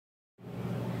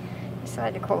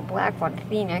decided to call the black one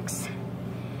Phoenix.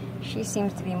 She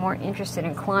seems to be more interested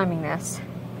in climbing this.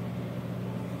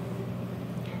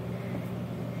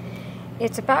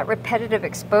 It's about repetitive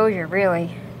exposure,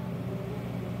 really.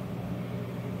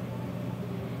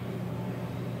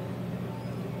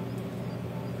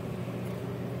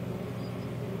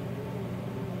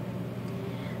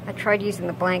 I tried using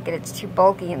the blanket. It's too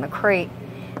bulky in the crate,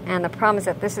 and the problem is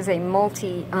that this is a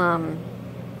multi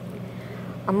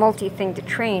thing to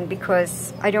train,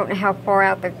 because I don't know how far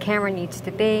out the camera needs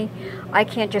to be. I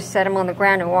can't just set them on the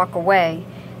ground and walk away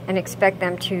and expect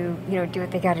them to, you know, do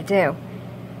what they got to do.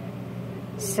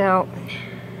 So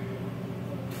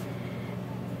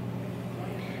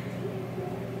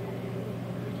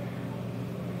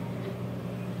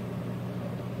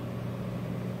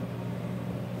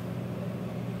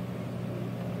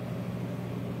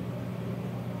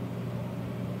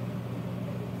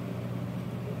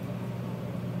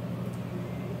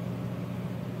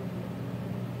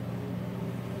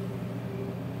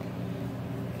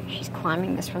she's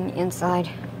climbing this from the inside.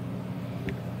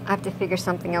 I have to figure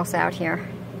something else out here.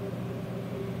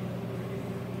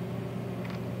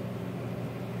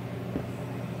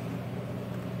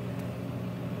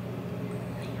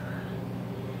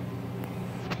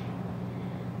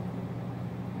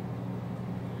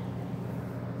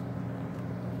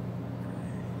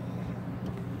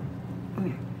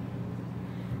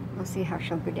 We'll see how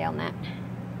she'll go down that.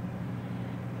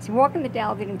 So walking the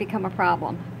dowel didn't become a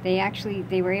problem. They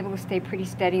were able to stay pretty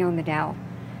steady on the dowel,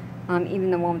 even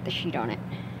the one with the sheet on it.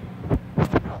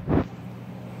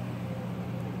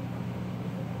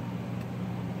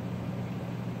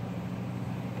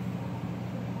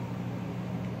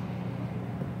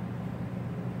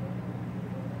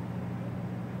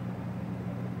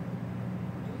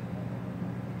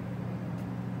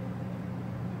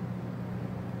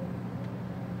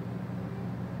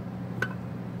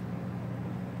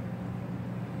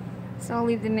 So I'll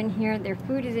leave them in here. Their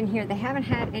food is in here. They haven't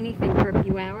had anything for a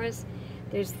few hours.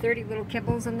 There's 30 little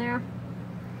kibbles in there.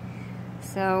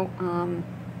 So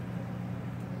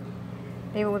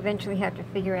they will eventually have to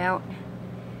figure out,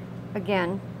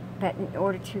 again, that in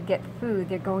order to get food,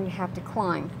 they're going to have to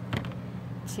climb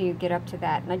to get up to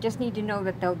that. And I just need to know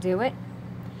that they'll do it.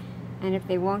 And if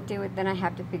they won't do it, then I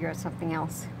have to figure out something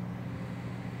else.